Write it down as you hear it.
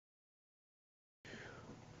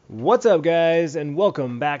What's up, guys, and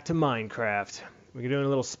welcome back to Minecraft. We're doing a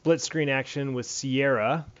little split screen action with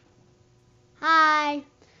Sierra, Hi.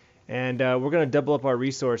 and we're going to double up our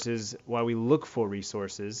resources while we look for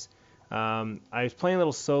resources. I was playing a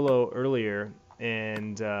little solo earlier,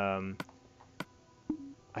 and I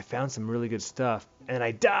found some really good stuff, and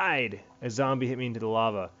I died! A zombie hit me into the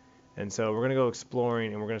lava. And so we're going to go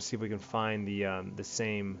exploring, and we're going to see if we can find the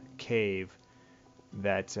same cave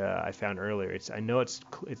that I found earlier. I know it's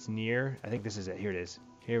near. I think this is it. Here it is.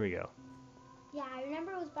 Here we go. Yeah, I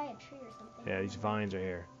remember it was by a tree or something. Yeah, these vines are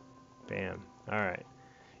here. Bam. All right.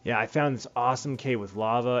 Yeah, I found this awesome cave with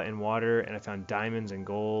lava and water, and I found diamonds and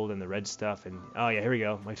gold and the red stuff. And oh yeah, here we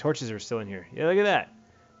go. My torches are still in here. Yeah, look at that.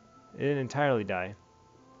 It didn't entirely die.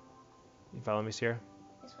 You follow me, Sierra?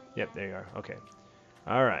 This way? Yep, Yeah. there you are. Okay.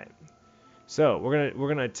 All right. So we're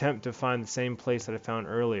gonna attempt to find the same place that I found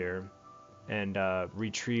earlier, and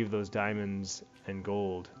retrieve those diamonds and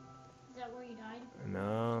gold. Is that where you died?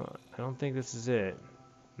 No, I don't think this is it.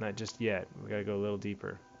 Not just yet. We gotta go a little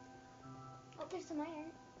deeper. Oh, there's some iron.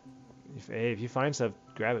 Hey, if you find stuff,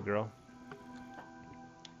 grab it, girl.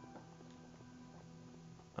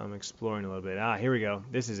 I'm exploring a little bit. Ah, here we go.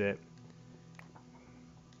 This is it.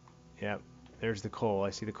 Yep. There's the coal. I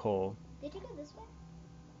see the coal. Did you go this way?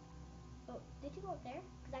 Oh, did you go up there?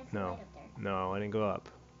 Because I see No. light up there. No, I didn't go up.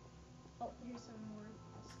 Oh, here's some more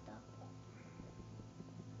stuff.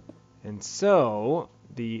 And so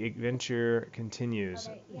the adventure continues.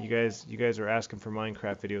 Oh, yeah, You guys were asking for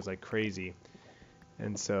Minecraft videos like crazy,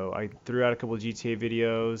 and so I threw out a couple of GTA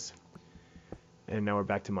videos, and now we're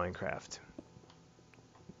back to Minecraft.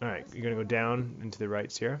 All right, you're gonna go down into the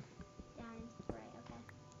right, Sierra. Down into the right, okay.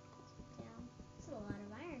 Down. This is a lot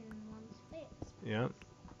of iron in one space. Yeah,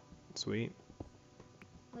 sweet.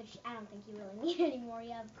 Which I don't think you really need anymore.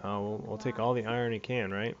 You have. Oh, we'll take all the iron you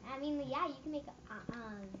can, right? I mean, yeah, you can make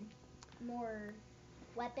more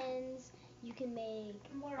weapons. You can make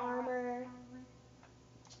more armor.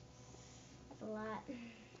 That's a lot.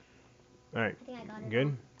 All right, I think I got it. good.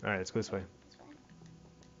 All. All right, let's go this way. This way.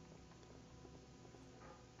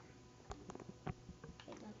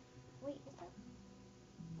 Wait, is that?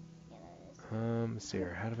 Yeah, that is.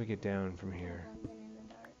 Sierra, how do we get down from here? London in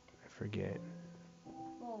the dark. I forget.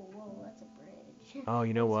 Whoa, that's a bridge. Oh,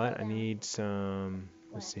 you know Let's what? go I down. need some.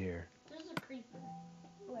 Let's What? see here. There's a creeper.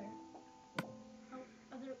 Where? Oh,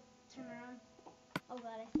 other. Turn around. Oh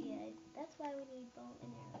God, I see it. That's why we need bow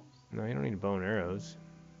and arrows. No, you don't need bow and arrows.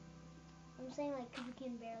 I'm saying like 'cause you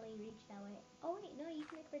can barely reach that way. Oh wait, no, you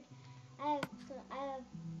can make a bridge.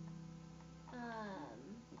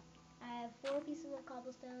 I have 4 pieces of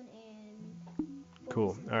cobblestone and 4 Cool.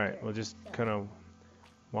 pieces of All right, dirt. we'll just So- kind of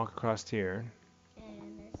walk across here.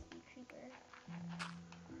 And there's the creeper.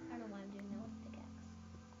 I don't know why I'm doing that with the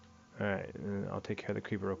pickaxe. All right, and I'll take care of the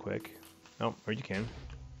creeper real quick. Oh, or you can.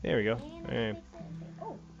 There we go. And All I right. fixed it.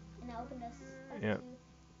 Oh, and that opened us up Yeah. to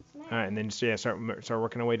some All right, and then just yeah, start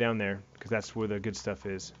working our way down there because that's where the good stuff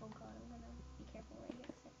is. Oh God, I'm gonna be careful right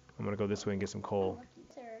here. I'm gonna go this way and get some coal.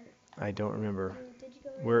 Sir, I don't remember. did you go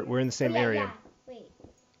right We're here? in the same Oh, yeah, area. Yeah. Wait.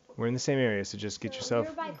 We're in the same area, so just get So yourself.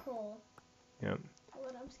 You're by coal. Yep. Hold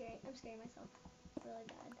on, I'm scaring myself really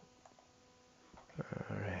bad.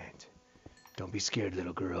 All right. Don't be scared,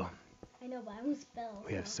 little girl. I know, but I almost fell.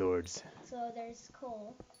 We have swords. So there's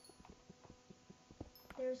coal.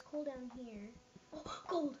 There's coal down here. Oh,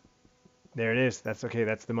 gold! There it is. That's okay.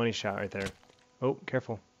 That's the money shot right there. Oh,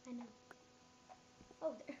 careful. I know.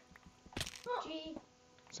 Oh, there. Gee.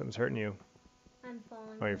 Something's hurting you. I'm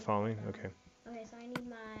falling. Oh, you're falling? Okay. Okay, so I need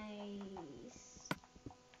my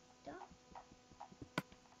stuff.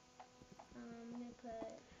 I'm gonna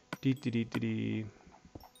put. Dee dee dee dee dee.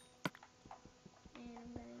 And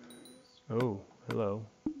I'm gonna use. Oh, hello.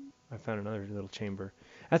 I found another little chamber.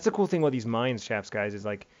 That's the cool thing about these mine shafts, guys, is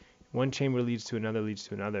like one chamber leads to another, leads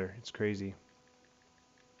to another. It's crazy.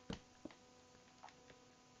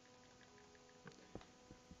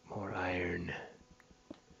 More iron.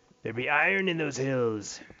 There be iron in those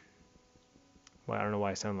hills. Well, I don't know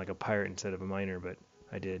why I sound like a pirate instead of a miner, but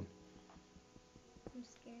I did. I'm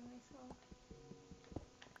scaring myself.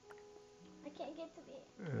 I can't get to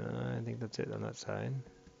the. I think that's it on that side.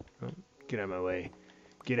 Oh, get out of my way.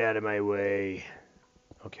 Get out of my way.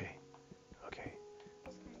 Okay. Okay.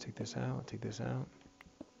 Take this out. Take this out.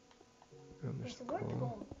 Oh, Okay, there's so the where's the coal.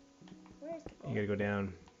 gold? Where's the gold? You gotta go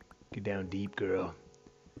down. Get down deep, girl.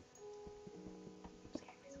 I'm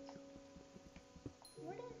scaring myself.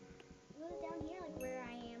 Was it down here, like where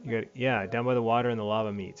I am? You got yeah, down by the water and the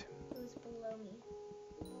lava meet. It was below me.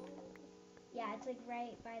 Yeah, it's like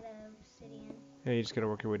right by the obsidian. Yeah, you just gotta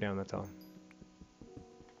work your way down. That's all.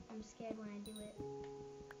 I'm scared when I do it.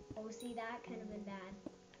 Oh, see, that could have been bad.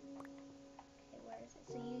 Okay, where is it?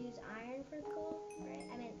 So you use iron for the gold, right?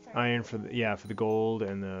 I mean, sorry. Iron for for the gold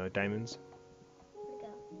and the diamonds. Where'd it go?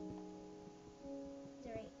 Is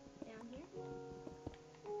it right down here?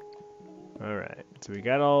 All right. So we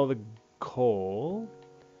got all the coal,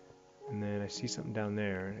 and then I see something down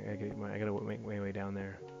there. I gotta make my way down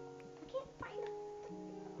there. I can't find it.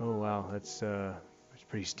 Oh wow, that's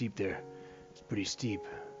pretty steep there. It's pretty steep.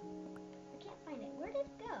 I can't find it. Where did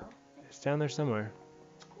it go? It's down there somewhere.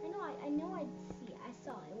 I know I'd see it. I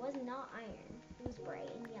saw it. It was not iron. It was bright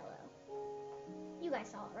and yellow. You guys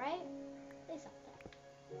saw it, right? They saw that.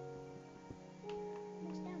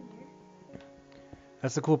 It's down here.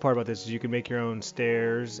 That's the cool part about this is you can make your own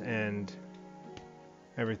stairs and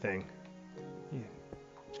everything. Yeah.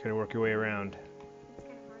 Just gotta work your way around. It's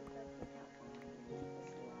kind of hard though without falling into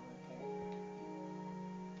this lava pit.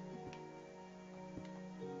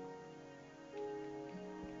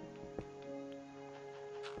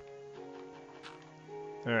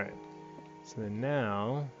 All right. So then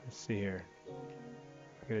now, let's see here.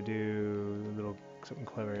 I gotta do a little something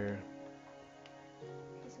clever here.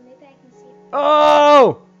 Okay, so maybe I can see it.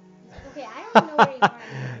 Oh! Okay, I don't know where you are.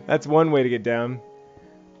 That's one way to get down.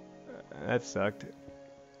 That sucked.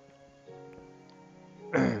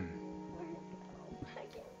 I can't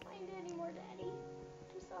find it anymore, Daddy.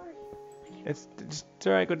 I'm sorry. It's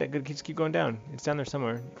alright. Go down. Just keep going down. It's down there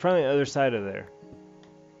somewhere. Probably on the other side of there.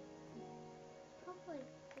 Probably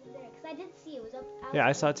over there, because I did see it was up. Yeah,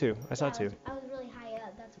 I saw it too. I saw it too. I was really high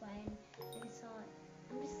up, that's why I just saw it.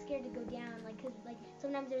 I'm just scared to go down, like, because like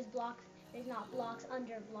sometimes there's not blocks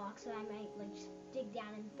under blocks, so I might like just dig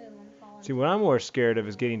down and boom, fall. See, what I'm more scared of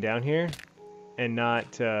is getting down here and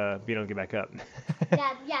not being able to get back up.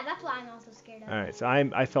 yeah, that's what I'm also scared of. All right, so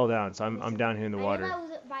I fell down, so I'm down here in the water. I know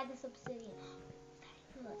that was by this obsidian.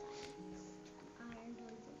 Iron.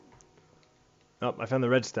 Oh, I found the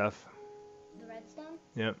red stuff. The redstone?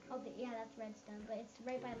 Yep. Okay, yeah, that's redstone, but it's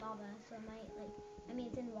right by lava, so it might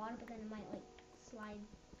it's in water, but then it might slide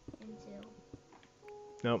into.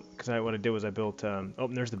 Nope, because what I did was I built. Oh,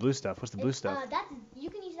 there's the blue stuff. What's the blue stuff? You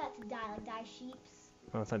can use that to dye sheeps.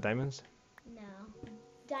 Oh, it's not diamonds? No.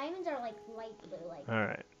 Diamonds are like light blue, like.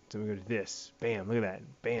 Alright, so we go to this. Bam, look at that.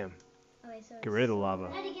 Bam. Okay, so Get rid of the lava.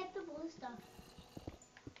 How to get the blue stuff?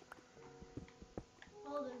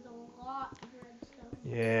 Oh, there's a lot of redstone.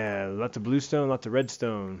 Yeah, lots of bluestone, lots of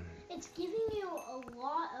redstone. It's giving you a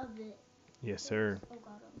lot of it. Yes, sir. Oh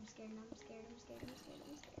god, I'm scared. I'm scared. I'm scared. I'm scared.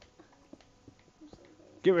 I'm scared. I'm so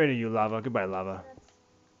afraid. Get rid of you, lava. Goodbye, lava.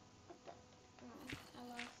 I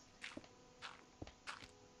lost.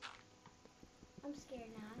 I'm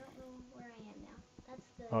scared now. I don't know where I am now. That's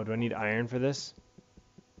the. Oh, do I need iron for this?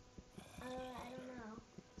 I don't know.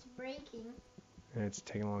 It's breaking. It's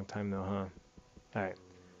taking a long time though, huh? Alright,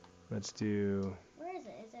 let's do. Where is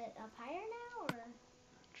it? Is it up higher now or?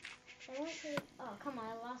 I went to. Oh, come on!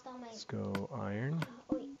 I lost all my. Let's go iron.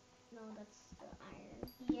 Oh wait, no, that's the iron.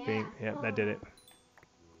 Yeah. Bing. Yep, that did it.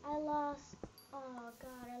 I lost. Oh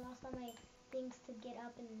god, I lost all my things to get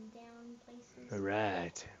up and down places.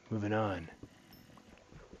 Alright, moving on.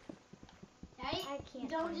 Daddy, I can't.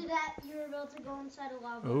 Don't do that. You're about to go inside a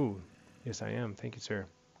lava. Oh, yes I am. Thank you, sir.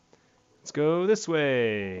 Let's go this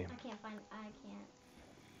way. I can't find it.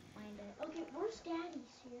 Okay, where's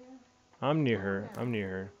Daddy's here? I'm near her. I'm near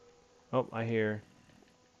her. Oh, I hear.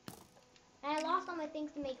 And I lost all my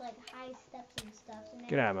things to make like high steps and stuff. So now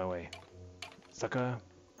Get out of my way. Sucker.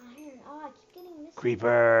 Iron. Oh, I keep getting this.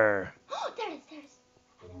 Creeper. Oh, there it is. There it is.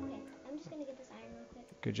 Okay, I'm just gonna get this iron real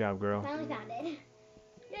quick. Good job, girl. Finally found it.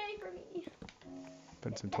 Yay for me.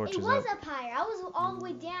 Put some torches It was up. up higher. I was all the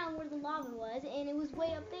way down where the lava was, and it was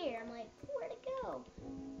way up there. I'm like, where'd it go?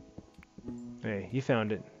 Hey, you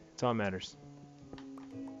found it. That's all that matters.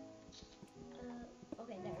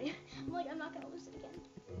 Okay, there we go. I'm like, I'm not gonna lose it again.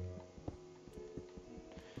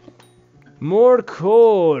 More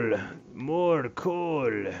coal. More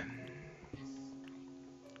coal.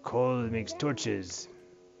 Coal makes torches.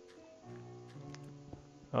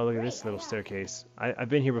 Oh, look at this little staircase. I've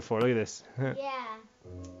been here before. Look at this. Yeah, I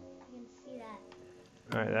can see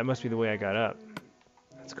that. Alright, that must be the way I got up.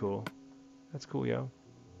 That's cool. That's cool, yo.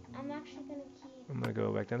 I'm actually gonna keep I'm gonna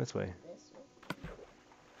go back down this way. this one.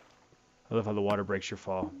 I love how the water breaks your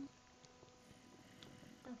fall.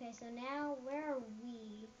 Okay, so now where are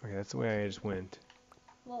we? Okay, that's the way I just went.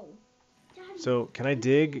 Whoa. Daddy, So, can I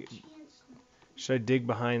dig? Should I dig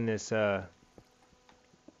behind this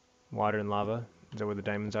water and lava? Is that where the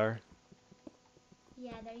diamonds are?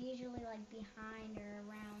 Yeah, they're usually like behind or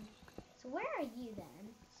around. So where are you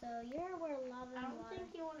then? So you're where lava and water. I don't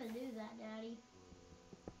think you want to do that, Daddy.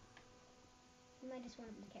 might just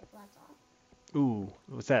want to be careful, that's all. Ooh,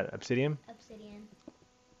 what's that? Obsidian? Obsidian.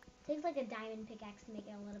 Takes like a diamond pickaxe to make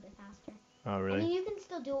it a little bit faster. Oh, I really? mean, you can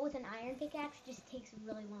still do it with an iron pickaxe, it just takes a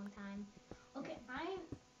really long time. Okay,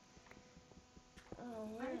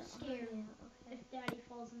 I'm scared if Daddy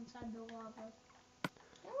falls inside the lava.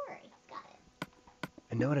 Don't worry, he's got it.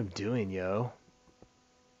 I know what I'm doing, yo.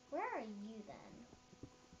 Where are you then?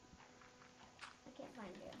 I can't find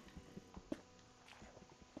you.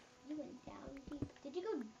 You went down deep. Did you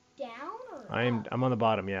go down or up? I'm on the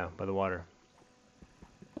bottom, yeah, by the water.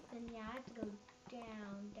 Then yeah, I have to go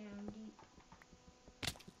down deep.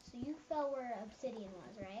 So you fell where obsidian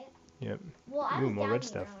was, right? Yep. Well, I Ooh, was more down red here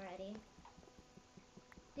stuff. already.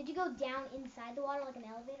 Did you go down inside the water like an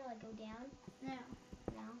elevator, like go down? No.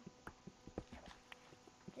 No.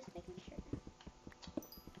 Just making sure.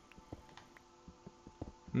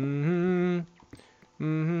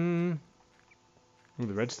 Ooh,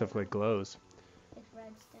 the red stuff like glows. It's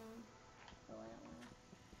redstone. Oh, I don't want to.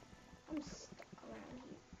 I'm stuck around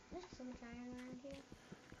here. There's so much iron around here.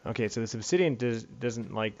 Okay, so this obsidian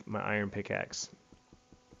doesn't like my iron pickaxe.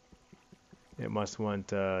 It must want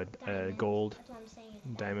Diamond. gold, That's what I'm saying.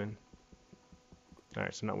 It's diamond.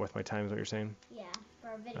 Alright, so not worth my time is what you're saying? Yeah, for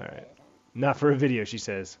a video Alright. it isn't. Not for a video, she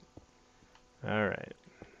says. Alright.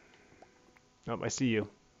 Oh, I see you.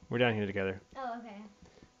 We're down here together. Oh, okay.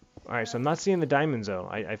 Alright, so I'm not seeing the diamonds though.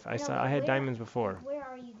 I No, saw but I had where- diamonds before. Where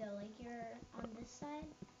are you though? Like you're on this side?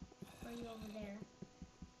 Or are you over there?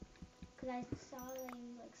 Cause I saw that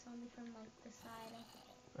you like saw me from like the side.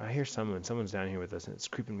 I hear someone. Someone's down here with us and it's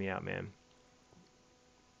creeping me out, man.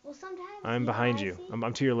 Well, sometimes I'm you know behind what I you. see?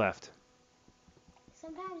 I'm to your left.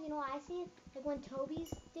 Sometimes you know what I see? Like when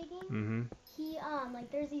Toby's digging, Mm-hmm. he like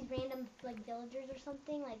there's these random like villagers or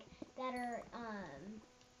something like that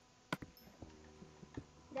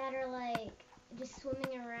are like just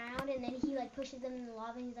swimming around, and then he like pushes them in the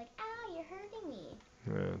lava and he's like, "Ow, you're hurting me."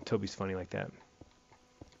 Toby's funny like that.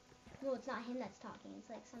 No, it's not him that's talking. It's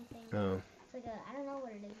like something. Oh. It's like a I don't know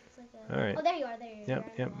what it is. It's like a. All right. Oh, there you are. There you are. Yep,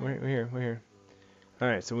 You're in yep, the we're water. here, we're here.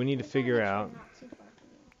 Alright, so we need to I just wanna figure make sure out. I'm not too far from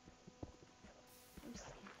you. I'm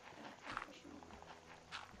scared. That's gonna push me.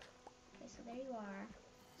 Okay, so there you are.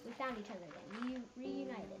 So we found each other again. We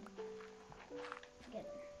reunited. Together.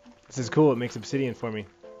 This is cool, it makes obsidian for me.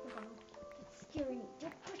 It's scaring me.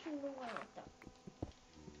 Don't push me in the water like that.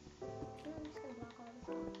 I'm just gonna block all this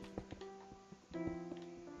off.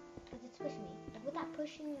 Because it's pushing me. Like with that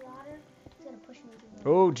pushing water, it's gonna push me into the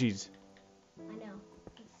Oh, jeez. I know.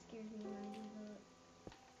 It scares me when I do that.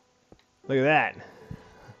 Look at that.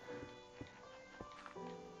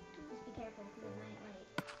 Just be careful because it might like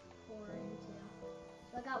pour into.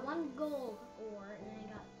 So I got one gold ore and then I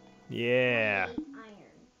got Yeah. 28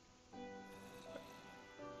 iron.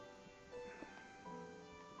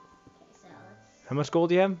 Okay, so let's. How much gold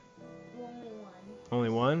do you have? Only one. Only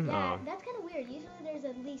one? Yeah, Oh. that's kind of weird. Usually there's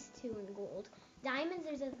at least 2 in gold. Diamonds,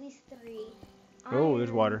 there's at least 3. Oh, there's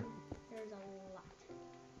Iron, water. There's a lot.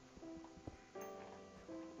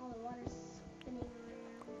 Oh, the water's spinning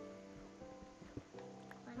around.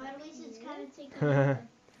 But at least it's kind of taking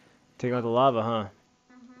Take out the lava, huh?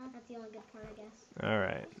 That's the only good part, I guess.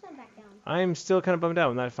 Alright. Let's swim back down. I'm still kind of bummed out.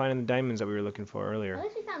 I'm not finding the diamonds that we were looking for At earlier.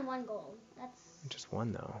 least we found 1 gold. That's. Just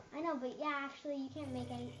one, though. I know, but yeah, actually, you can't make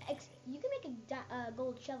any. You can make a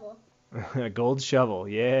gold shovel. A gold shovel,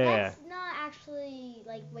 yeah. That's not actually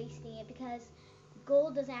like wasting it because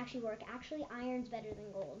gold doesn't actually work. Actually, iron's better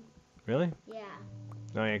than gold. Really? Yeah.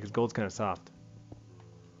 Oh, yeah, because gold's kind of soft.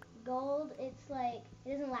 Gold, it's like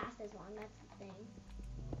it doesn't last as long. That's the thing.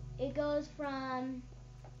 It goes from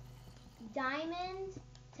diamond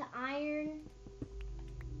to iron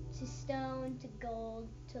to stone to gold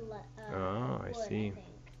to Oh, I wood, see. I think.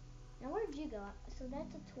 Now where did you go? So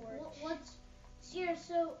that's a torch. What's here?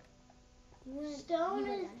 So You went- stone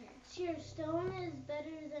you went is down here. here. Stone is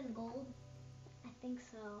better than gold. I think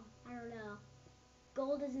so. I don't know.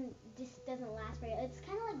 Gold just doesn't last very. It's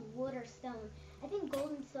kind of like wood or stone. I think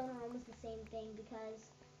gold and stone are almost the same thing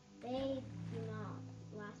because they do not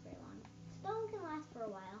last very long. Stone can last for a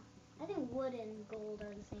while. I think wood and gold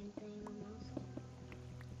are the same thing almost.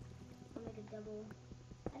 I'll make a double.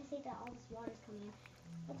 I just hate that all this water's coming in.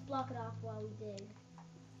 Let's block it off while we dig.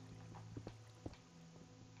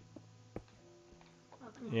 Oh,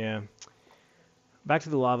 come on. Yeah. Back to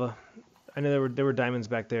the lava. I know there were diamonds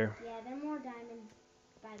back there. Yeah, there are more diamonds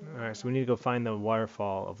by the Alright, so we need to go find the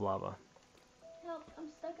waterfall of lava. Help, I'm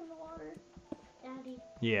stuck in the water. Daddy,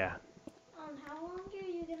 Yeah. how long are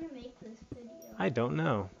you gonna make this video? I don't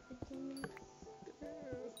know. 15 minutes. Is the highest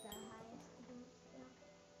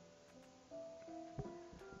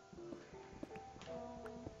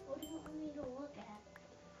What do you want me to look at?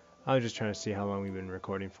 I was just trying to see how long we've been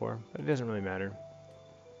recording for, but it doesn't really matter.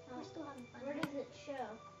 We're still having fun. Where does it show?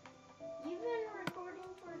 You've been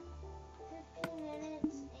recording for 15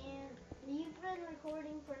 minutes and you've been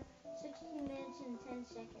recording for 16 minutes and 10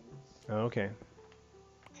 seconds. Oh, okay.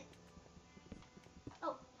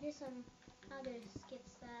 Oh, here's some other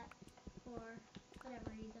skits that, for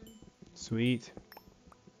whatever reason. Sweet.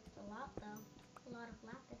 It's a lot though. A lot of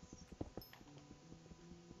lapis.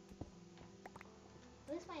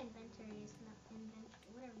 At least my inventory is not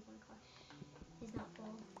whatever you want to call it, is not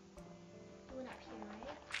full. It went up here,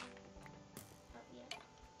 right? Oh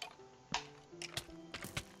yeah.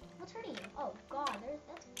 What's hurting you? Oh god,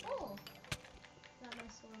 that's full. Got my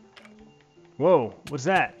sword for you. Whoa, what's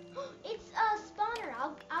that? It's a spawner.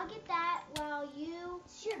 I'll get that while you.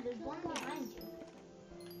 Sure, there's one behind you.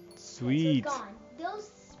 Sweet. So it's gone.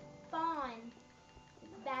 Those spawn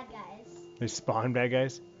bad guys. They spawn bad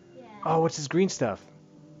guys? Yeah. Oh, what's this green stuff?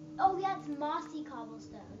 Oh yeah, it's mossy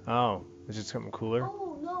cobblestone. Oh, is it something cooler?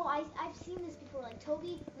 Oh no, I've seen this before. Like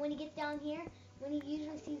Toby, when he gets down here, when he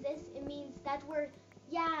usually sees this, it means that's where.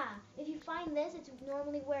 Yeah, if you find this, it's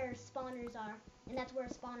normally where spawners are, and that's where a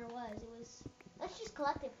spawner was. It was. Let's just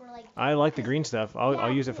collect it for like. I like the green stuff. I'll Yeah,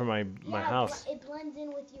 use it for my Yeah, house. It blends in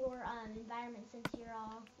with your environment since you're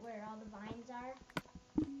all where all the vines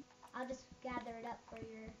are. I'll just gather it up for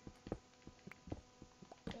your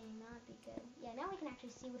thing. That would be good. Yeah, now we can actually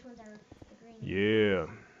see which ones are the green. Yeah.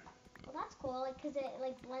 Well, that's cool. Like, cause it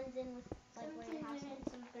like blends in with like where your house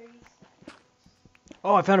is. And 30.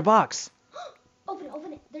 Oh, I found a box. Open it,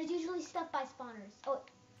 open it. There's usually stuff by spawners. Oh,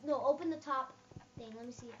 no, open the top thing. Let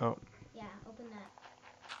me see. Oh. Yeah, open that.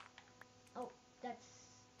 Oh,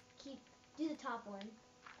 do the top one.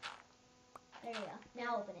 There you go.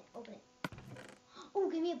 Now open it, open it. Oh,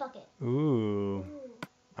 give me a bucket. Ooh. Ooh.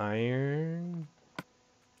 Iron.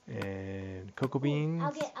 And cocoa beans.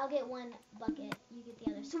 I'll get one bucket. You get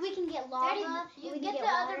the other. So we can get lava. Daddy, and you we get can the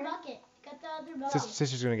water. other bucket. Get the other bucket.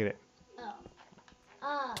 Sister's gonna get it.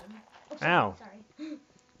 Oh. Oops, Ow. Sorry.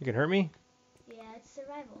 You can hurt me? Yeah, it's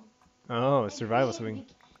survival. Oh, it's survival. So we can...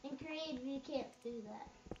 In creative, you can't do that.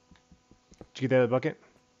 Did you get the other bucket?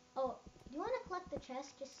 Oh, do you want to collect the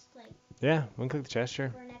chest? Just like Yeah, we can click the chest, sure.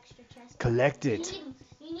 for an extra chest. Collect it.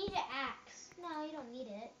 You need an axe, No, you don't need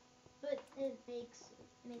it. but it makes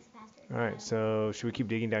It makes it faster. All right, so should we keep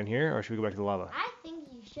digging down here, or should we go back to the lava? I think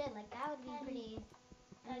you should. Like that would be pretty.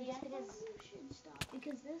 Daddy, Just I think because you should stop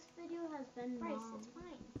because this video has been Bryce, long. it's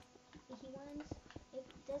fine. If he wants, it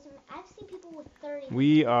doesn't. I've seen people with 30.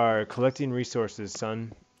 We are collecting resources,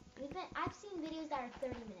 son. I've seen videos that are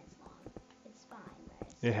 30 minutes long. It's fine,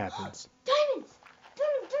 Bryce. It happens. Diamonds!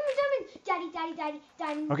 Diamonds! Diamonds! Diamonds! Daddy!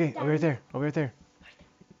 Diamonds! Okay, diamonds. over right there. Over right there.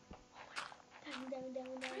 Diamond!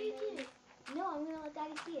 What do you do? No, I'm gonna let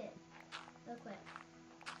Daddy see it. Real quick.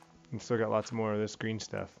 We still got lots more of this green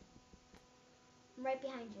stuff. I'm right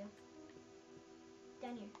behind you.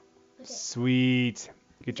 Down here. Okay. Sweet.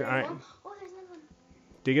 Get your There's iron. one. Oh, there's another one.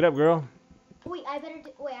 Dig it up, girl. Wait, I better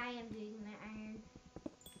do. Wait, I am doing my iron.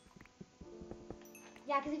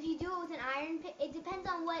 Yeah, because if you do it with an iron pick, it depends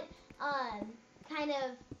on what kind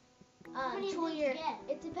of How many tool did you you're. get?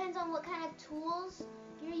 It depends on what kind of tools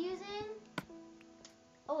you're using.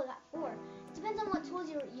 Oh, I got 4. It depends on what tools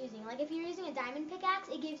you're using. Like if you're using a diamond pickaxe,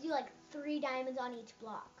 it gives you like 3 diamonds on each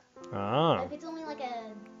block. Ah. If it's only like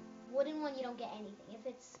a wooden one, you don't get anything. If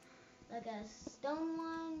it's like a stone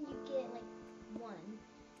one, you get like 1.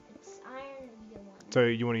 If it's iron, you get 1. So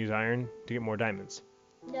you want to use iron to get more diamonds?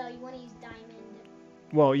 No, you want to use diamond.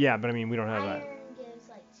 Well, yeah, but I mean, we don't have Iron that. gives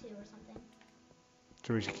like 2 or something.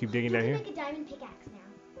 So we should keep digging You down can here? make a diamond pickaxe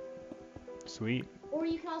now. Sweet. Or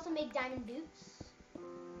you can also make diamond boots. So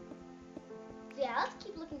yeah, let's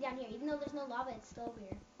keep looking down here. Even though there's no lava, it's still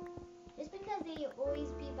weird. Just because they always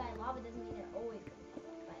be by lava doesn't mean they're always going to be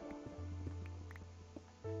by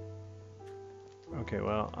lava. Okay,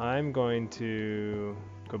 well, I'm going to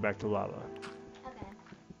go back to lava. Okay.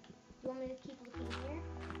 You want me to keep looking here?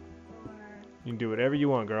 Or... You can do whatever you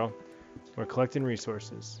want, girl. We're collecting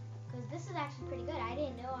resources. Because this is actually pretty good. I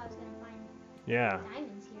didn't know I was going to find Yeah.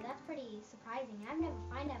 diamonds here. That's pretty surprising. I've never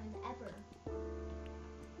found diamonds ever.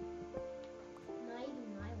 Not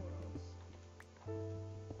even my worlds.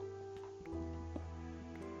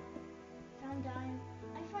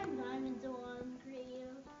 I find diamonds on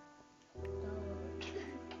creative.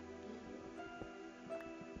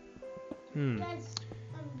 Guys,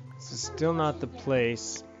 This is still not the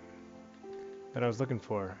place that I was looking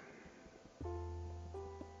for.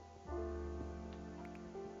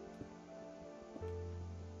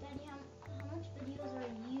 Daddy, how much videos are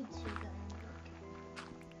you two gonna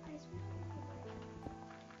make?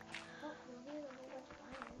 Oh, well, here's a whole bunch of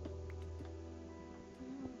iron.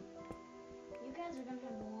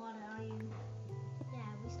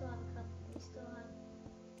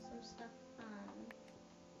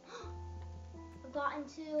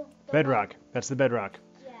 into the Bedrock. That's the bedrock.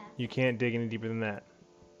 Yeah. You can't dig any deeper than that.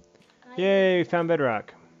 I Yay, we found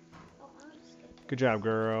bedrock. Oh, I'll just get Good job,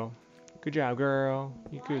 girl. Good job, girl.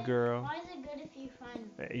 You good, girl. Why is it good if you find?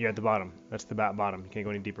 You're at the bottom. That's the bottom. You can't go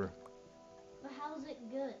any deeper. But how is it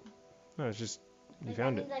good? No, it's just you Like,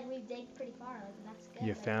 found that it. means like we've digged pretty far. Like that's good.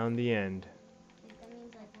 You like, found the end. like, that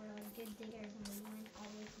means like we're like good diggers and we went all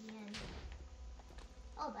the way to the end.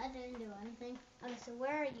 Oh, that didn't do anything. Okay, so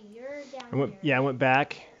where are you? You're down here. Yeah, I right? went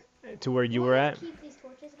back to where you want were me to at. Keep these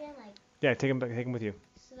torches again, like Yeah, take them back. Take them with you.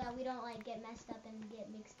 so that we don't like get messed up and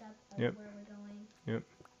get mixed up of Yep. where we're going.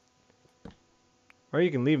 Or you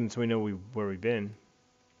can leave them so we know where we've been.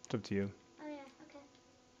 It's up to you. Oh yeah, okay.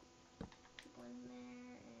 One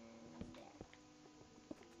there and there.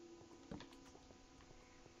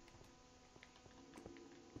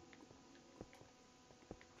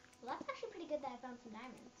 Well, that's actually pretty good that I found some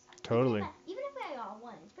diamonds. Totally. Even if I got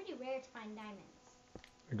one, it's pretty rare to find diamonds.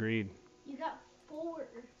 Agreed. You got 4.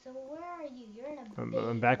 So where are you? You're in a I'm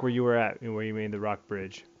big back where one. you were at, where you made the rock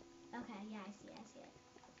bridge. Okay, yeah, I see it.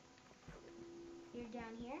 You're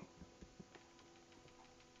down here?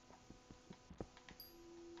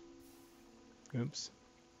 Oops.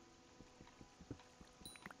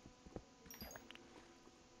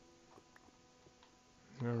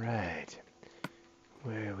 All right.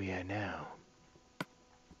 Where are we at now?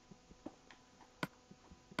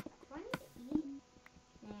 Do I need to eat?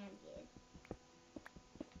 Nah, I'm good.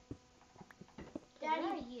 Daddy,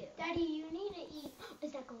 Where are you? Daddy, you need to eat.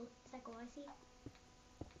 Is that gold? Is that gold I see?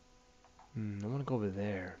 I want to go over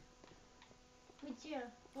there. Me too.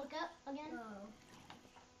 Look up again. Oh.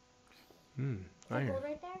 Is that Iron. gold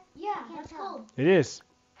right there? Yeah, Can't that's tell. gold. It is.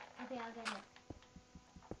 Okay, I'll get it.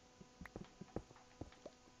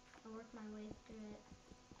 I'll work my way through it.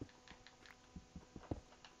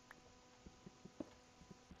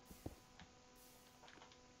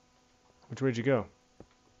 Which way'd you go?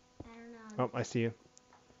 I don't know. Oh, I see you.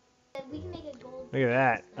 We can make a gold. Look at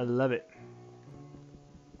that. I pickaxe love it.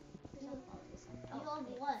 then. You love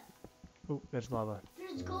what? Oh, that's lava.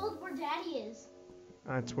 There's gold where Daddy is.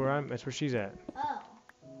 That's where she's at. Oh.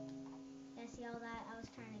 Yeah, see all that? I was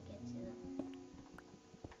trying to get to them.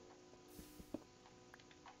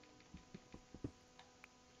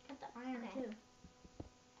 Got the iron Okay. too.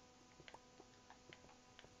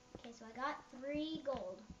 Okay, so I got 3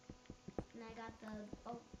 gold. And I got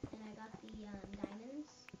the diamonds.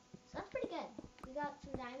 So that's pretty good. We got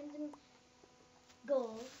some diamonds and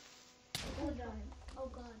gold. Oh god. Oh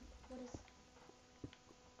god,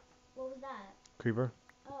 what was that? Creeper.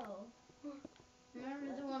 Oh.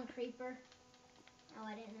 Remember the one creeper? Oh,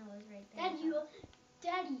 I didn't know it was right there.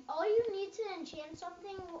 Daddy, all you need to enchant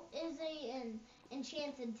something is an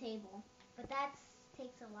enchanted table. But that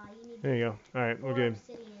takes a lot. You need There you go. All right, 4 we're good.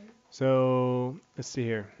 obsidian. So let's see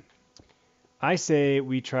here. I say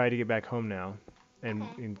we try to get back home now, and,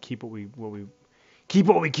 Okay. and keep what we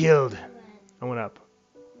killed. You I went up.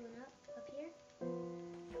 went up here?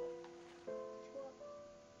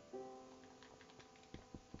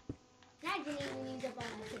 I didn't even use up all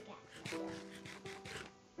my pickaxe.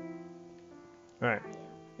 All right.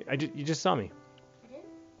 Where are you? You just saw me. I did?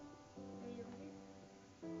 Are you over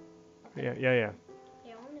here? Yeah.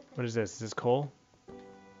 Here, I want to put What is this? Is this coal?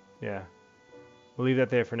 Yeah. We'll leave that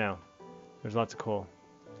there for now. There's lots of coal.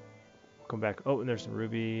 We'll come back. Oh, and there's some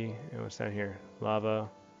ruby. And what's down here? Lava.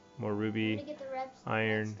 More I'm ruby. gonna get the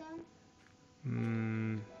iron.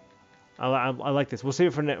 redstone. I like this. We'll save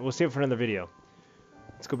it for another video.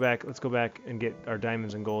 Let's go back and get our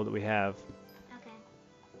diamonds and gold that we have. Okay.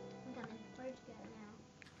 I'm coming. Where'd you go now?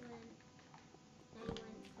 Now you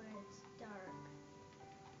went where it's dark.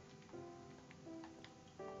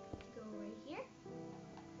 Go right here.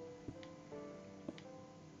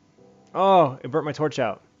 Oh, it burnt my torch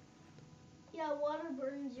out. Yeah, water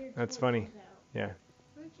burns your That's torches funny. out. Yeah.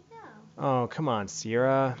 Where'd you go? Oh, come on,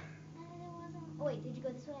 Sierra. There wasn't. Oh wait, did you go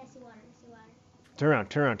this way? I see water. Turn around.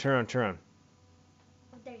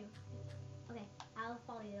 Oh, there you go. Okay, I'll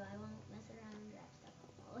follow you. I won't mess around and grab stuff.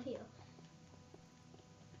 I'll follow you.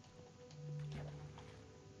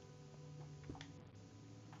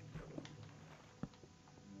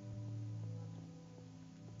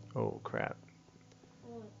 Oh, crap.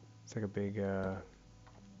 What? It's like a big,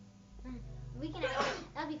 We can actually,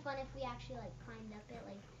 that'd be fun if we actually like climbed up it,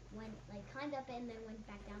 climbed up it and then went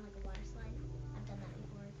back down like a water slide. I've done that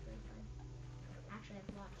before, it's really fun. Actually,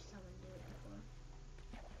 I've watched someone do it before.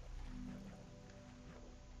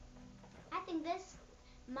 I think this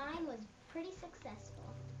mine was pretty successful.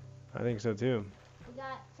 I think so too. We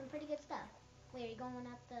got some pretty good stuff. Wait, are you going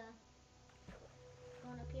up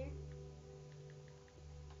going up here?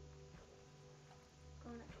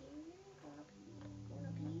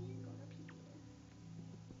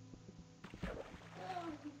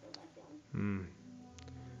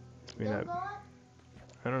 mean, Still go up?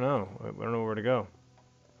 I don't know. I don't know where to go.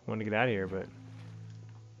 I want to get out of here, but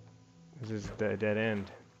this is a dead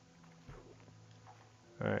end.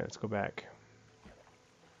 All right, let's go back.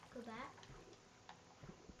 Go back.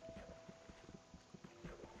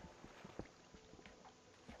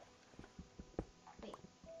 Wait.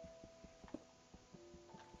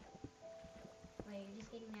 Wait, you're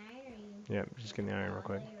just getting iron, or you? Yeah, just getting the iron real I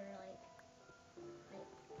quick. thought you were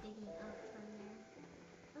like digging up from there.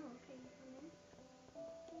 Oh, okay.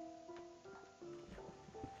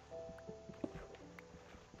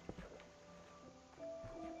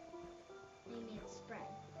 Then you made it spread.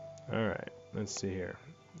 All right, let's see here.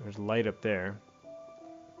 There's light up there.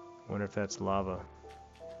 Wonder if that's lava.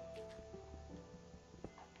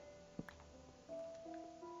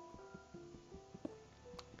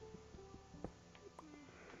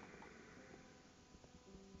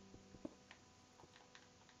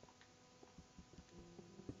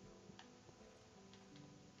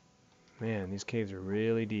 Man, these caves are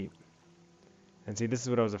really deep. And see, this is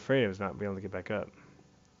what I was afraid of, is not being able to get back up.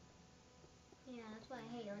 Yeah, that's what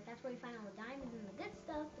I hate. Like, that's where you find all the diamonds and the good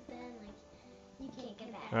stuff, but then, like, you can't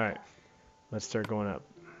get back. Alright, let's start going up.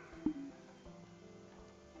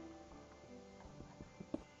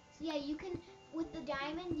 So yeah, you can, with the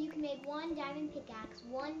diamond, you can make one diamond pickaxe,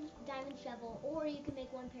 one diamond shovel, or you can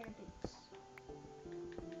make one pair of boots.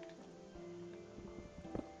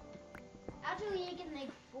 Actually, you can make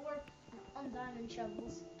 4 diamond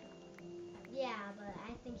shovels. Yeah, but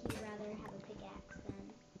I think you'd rather have a pickaxe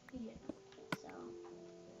than, Yeah. so.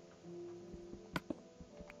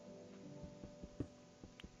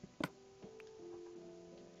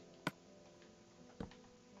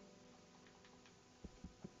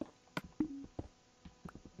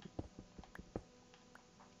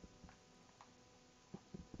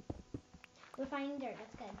 We're finding dirt,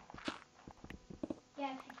 that's good.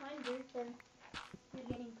 Yeah, if you find dirt, then You're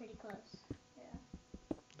getting pretty close.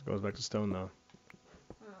 It goes back to stone though.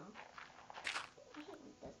 Oh. I hate when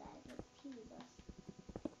it does that. It teases us.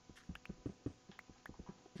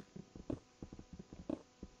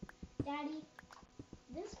 Daddy,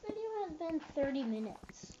 this video has been 30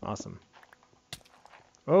 minutes. Awesome.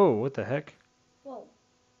 Oh, what the heck? whoa.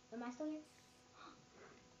 Am I still here?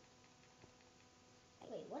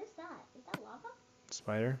 Wait, what is that? Is that lava?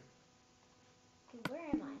 Spider? Okay, where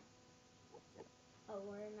am I? Oh,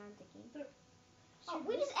 we're not digging. Oh, Should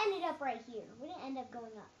we this- just ended up right here. We didn't end up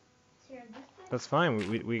going up. Here, this That's fine.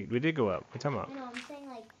 We did go up. What are you talking I about? know, I'm saying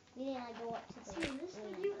like we didn't like go up to the. See, this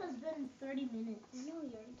land. video has been 30 minutes. I know,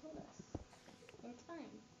 you already told us. It's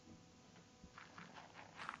fine.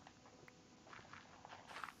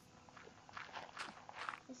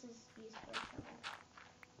 This is used for a shovel.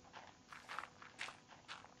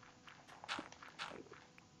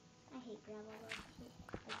 I hate gravel,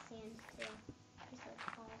 like sand too. Just like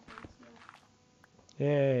falls onto you.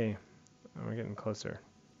 Yay. Oh, we're getting closer.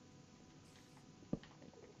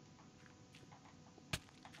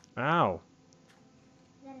 Ow.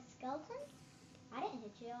 Is that a skeleton? I didn't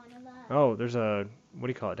hit you, I know that. Oh, there's a, what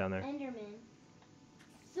do you call it down there? Enderman.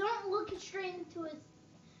 So don't look straight into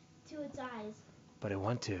its eyes. But I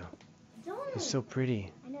want to. Don't. It's so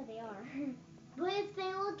pretty. I know they are. But if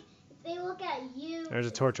they look at you, There's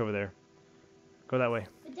a torch over there. Go that way.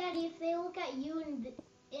 but Daddy, if they look at you and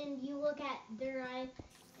you look at their eyes,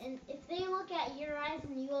 and if they look at your eyes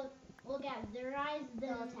and you look at their eyes, then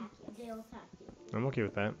They'll attack you. They'll attack you. I'm okay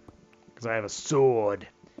with that. Because I have a sword.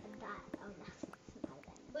 That, oh, that's not a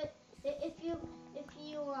bad. But if you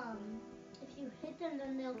hit them,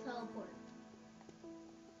 then they'll teleport.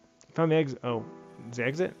 Found the exit. Oh, is the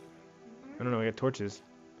exit? I don't know. I got torches.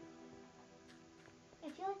 I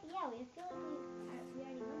feel like, yeah, we feel like we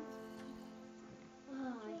already went.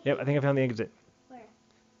 Oh, Yep, I think I found the exit. Where?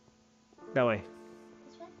 That way.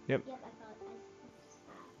 This way? Yep. Yep, I thought.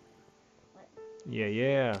 What? Yeah,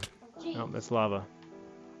 yeah. Oh, God. Gee. Oh, that's lava.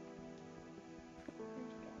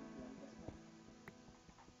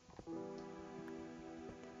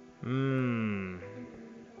 Mmm.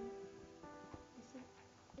 Is that?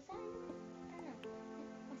 I don't know.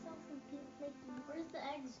 I saw some people making. where's the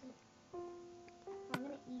exit? I'm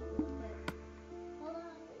gonna eat real quick. Hold on,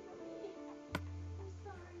 wait for me. I'm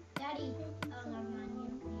sorry. Daddy. Oh, never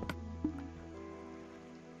mind.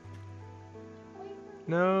 Wait for me.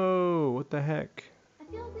 No. What the heck? I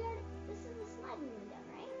feel like we already. This is the slide we went down,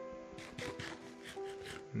 right?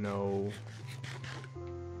 No.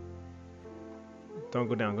 Don't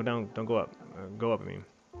go down. Go down. Don't go up. Go up, I mean.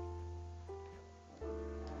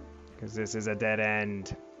 Because this is a dead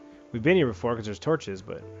end. We've been here before because there's torches,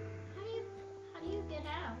 but... How do you get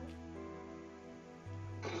out?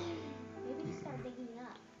 Maybe just start digging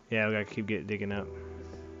up. Yeah, we gotta keep digging up. You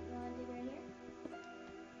want to dig right here? Just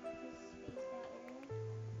space that area.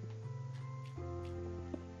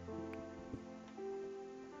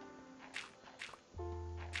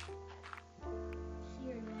 See,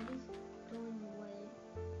 your daddy's going away.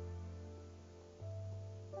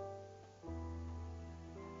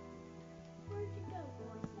 Where'd you go?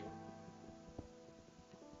 Oh, I see you.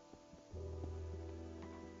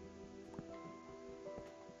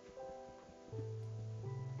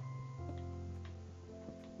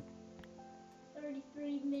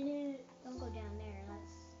 $33 Don't go down there.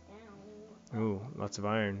 That's down. Ooh, lots of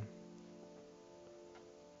iron.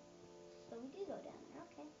 So we do go down there.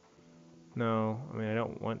 Okay. No, I mean I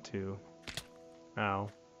don't want to. Ow.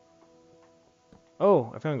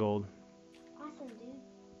 Oh, I found gold. Awesome, dude.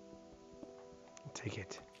 Take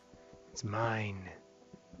it. It's mine.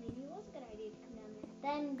 Maybe it was a good idea to come down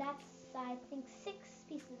there. Then that's, I think, 6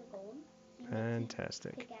 pieces of gold. So you make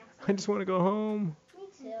Fantastic. pickaxes. I just want to go home. Me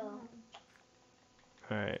too.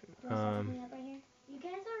 All right. Do you want to set something up right here? You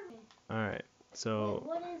guys are. All right. So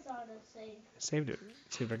What is autosave? saved it.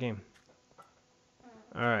 Saved our game.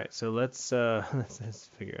 All right. So let's let's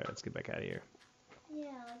figure out. Let's get back out of here.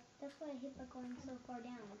 Yeah, like, that's why I hate by going so far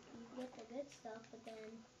down. Like, you get the good stuff, but then.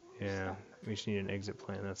 Yeah. We just need an exit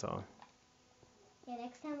plan. That's all. Yeah,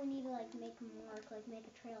 next time we need to like make a mark, like make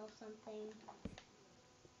a trail of something.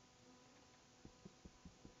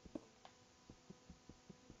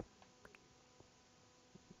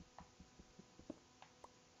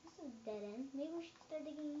 This is dead end. Maybe we should start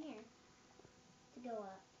digging in here to go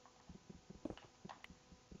up.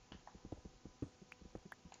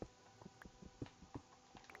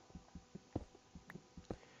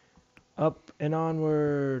 Up and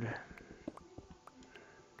onward.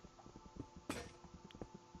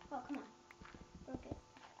 Oh, come on. Broke it.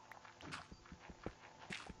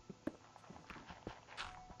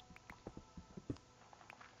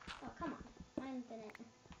 Oh, come on. Mine didn't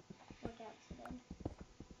work out today.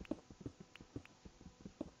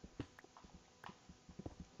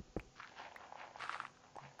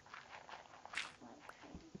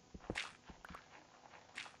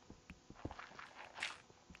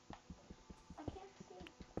 I can't see.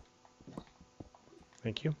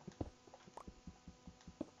 Thank you.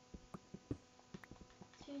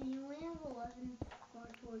 So you only have 11 more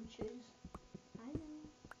torches. I know.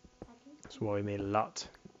 I can. That's why we made a lot.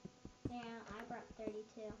 Yeah, I brought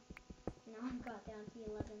 32. Now I've got down to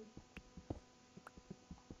 11.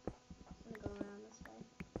 I'm gonna go around this way.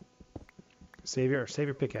 Save your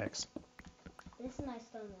pickaxe. This is my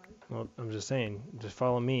stone one. Well, I'm just saying. Just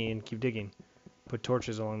follow me and keep digging. Put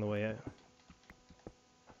torches along the way.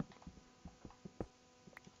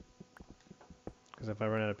 Because if I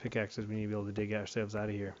run out of pickaxes, we need to be able to dig ourselves out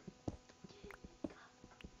of here.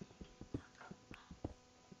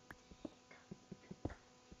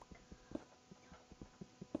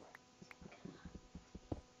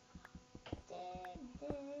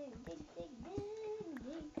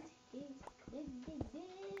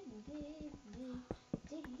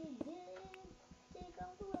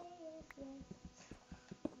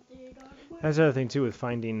 That's the other thing too with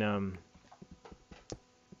finding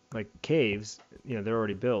like caves. You know, they're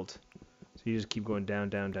already built, so you just keep going down,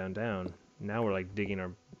 down, down, down. Now we're like trying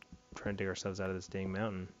to dig ourselves out of this dang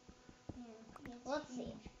mountain. Yeah. Let's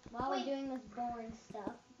see. While we're doing this boring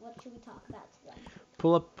stuff, what should we talk about today?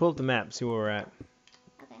 Pull up the map, see where we're at.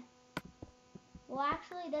 Okay. Well,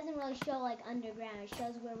 actually, it doesn't really show like underground. It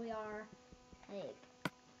shows where we are. Like.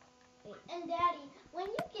 Wait. And Daddy, when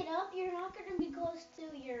you get up, you're not gonna be close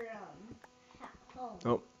to your home.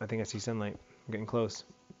 Oh, I think I see sunlight. I'm getting close.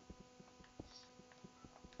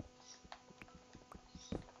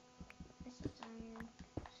 This is iron,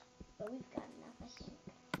 but we've got enough, I think.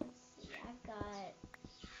 Let's see. I've got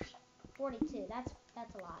 42. That's a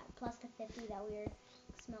lot. Plus the 50 that we were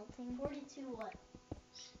smelting. 42 what?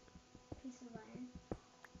 Pieces of iron.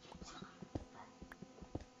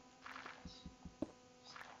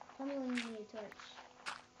 Tell me when you need a torch.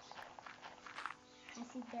 I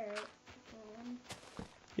see dirt.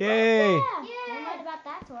 Yay! Yeah! Don't worry about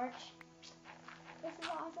that torch. This is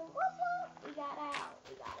awesome. Whoop, whoop. We got out.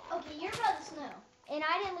 Okay, you're by the snow. And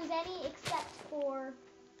I didn't lose any except for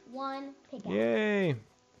one pickaxe. Yay!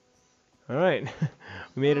 All right,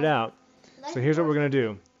 we made it out. So here's what we're gonna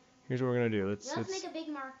do. Let's make a big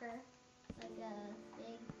marker, like a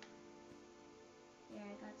big. Here,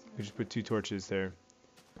 I got some. we just put 2 torches there.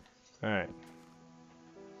 All right.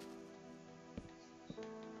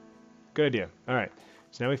 Good idea. All right.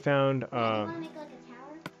 So now we found. Do you want to make like a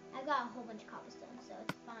tower? I've got a whole bunch of cobblestone, so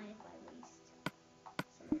it's fine if I waste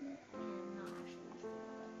some of it. I mean, not actually waste it,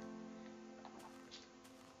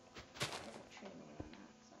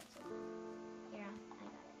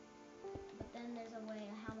 the way.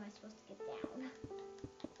 How am I supposed to get down?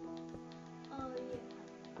 Oh yeah.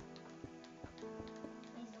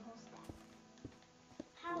 Use the whole stack.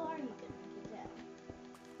 How are you gonna get down?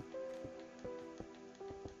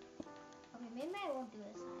 Okay, maybe I won't do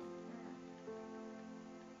this high.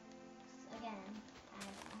 Again, I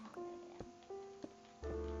don't know how I'm gonna get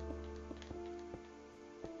down.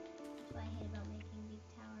 That's what I hate about making big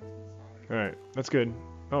towers inside. Alright, that's good.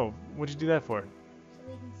 Oh, what'd you do that for? So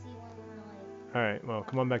we can see when we're like. Alright, well,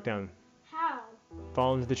 come on back down. How?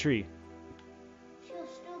 Fall into the tree. She'll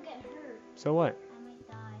still get hurt. So what? I might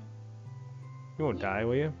die. You won't die,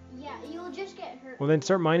 will you? Yeah, you'll just get hurt. Well, then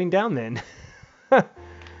start mining down then.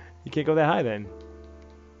 You can't go that high then.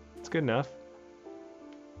 It's good enough.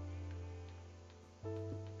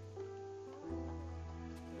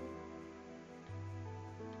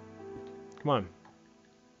 Come on.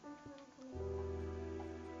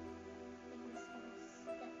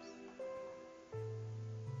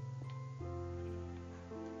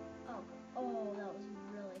 Oh, that was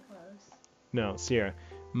really close. No, Sierra.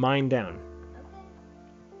 Mine down. Okay.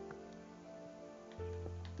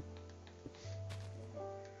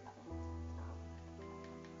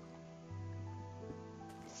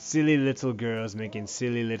 Silly little girls making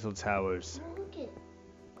silly little towers. Oh, look it.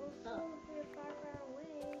 Oh, you're far, far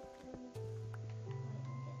away.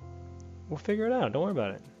 We'll figure it out. Don't worry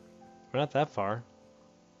about it. We're not that far.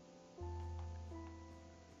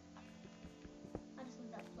 I just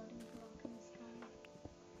want that floating block in the sky.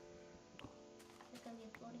 There's gonna be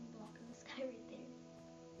a floating block in the sky right there.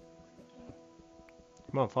 Okay.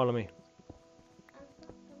 Come on, follow me. I'm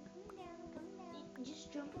coming down, I'm coming down.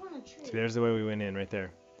 Just jump on a tree. See, there's the way we went in, right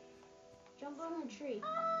there. Jump on a tree.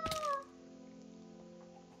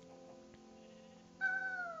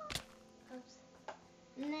 Oops.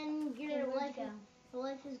 And then Okay, your where'd life, you go? your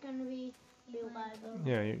life is gonna be reliable.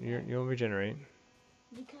 Yeah, you'll regenerate.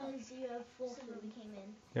 Because you have full This is where we food. came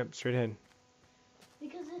in. Yep, straight ahead.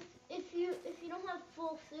 Because if you don't have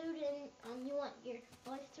full food and you want your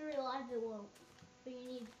life to relive, it won't. But you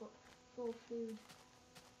need full food.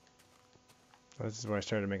 This is where I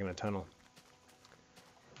started making a tunnel.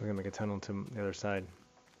 We're gonna make a tunnel to the other side.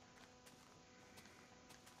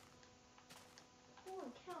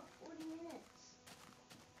 Holy cow, 40 minutes.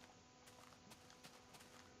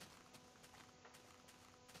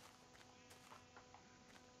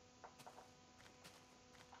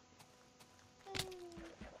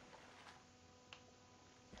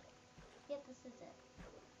 Yep, this is it.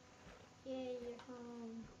 Yeah, you're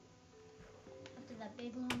home. After that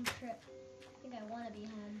big long trip. I think I want to be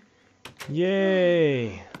home.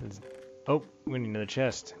 Yay! Oh, we need another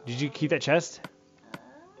chest. Did you keep that chest?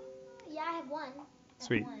 Yeah, I have one. I have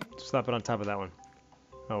Sweet. one. Slap it on top of that one.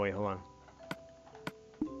 Oh wait, hold on.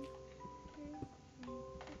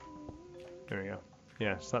 There we go.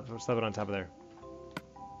 Yeah, slap it on top of there.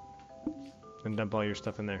 And dump all your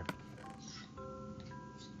stuff in there.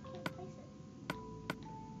 Can't place it.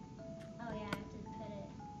 Oh yeah, I have to put it.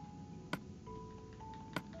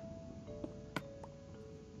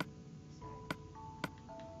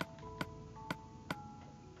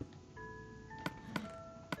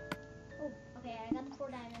 Oh, okay, I got the 4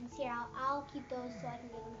 diamonds. Here, I'll keep those so I can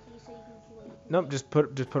give them to you so you can see what you can Nope, do. just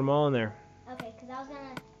put them all in there. Okay, because I was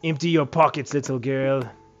gonna. Empty your pockets, little girl. I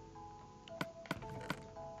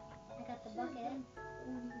got the bucket.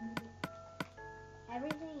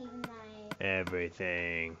 Everything, even my.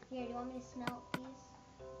 Everything. Here, do you want me to smelt these?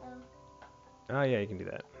 Oh, Oh yeah, you can do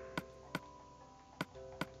that.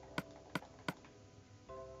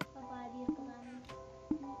 bye-bye, beautiful diamonds.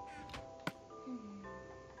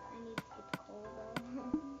 I need to get the coal though.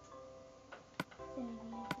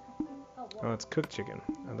 Oh, Oh, well, it's cooked chicken.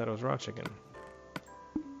 I thought it was raw chicken.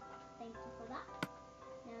 thank you for that.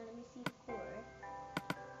 Now let me see the cord.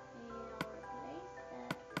 And I'll replace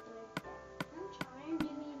that with that. How much iron do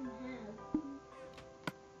you even have?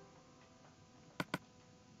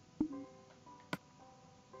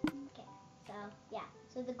 Okay, so yeah.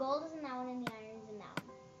 So the gold is in that one and the iron's in that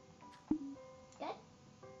one. Good?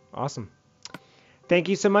 Awesome. Thank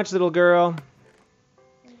you so much, little girl.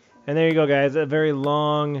 And there you go, guys. A very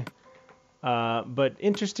long, but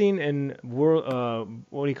interesting and what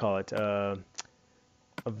do you call it? A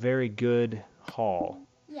very good haul,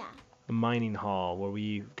 Yeah. a mining haul where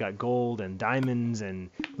we got gold and diamonds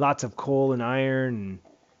and lots of coal and iron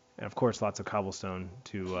and of course lots of cobblestone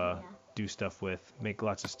to Yeah. do stuff with. Make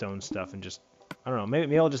lots of stone stuff and just I don't know.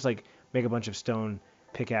 Maybe I'll just like make a bunch of stone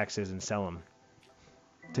pickaxes and sell them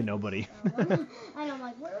to nobody. I know, I'm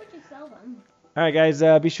like, where would you sell them? All right, guys,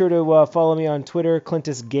 be sure to follow me on Twitter,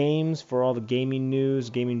 Clintus Games, for all the gaming news,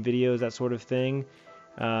 gaming videos, that sort of thing.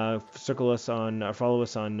 Circle us on, follow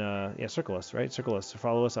us on, yeah, circle us, right? Circle us.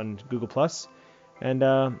 Follow us on Google Plus,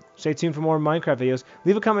 and stay tuned for more Minecraft videos.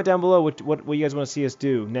 Leave a comment down below what you guys want to see us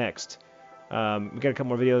do next. We got a couple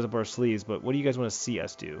more videos up our sleeves, but what do you guys want to see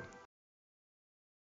us do?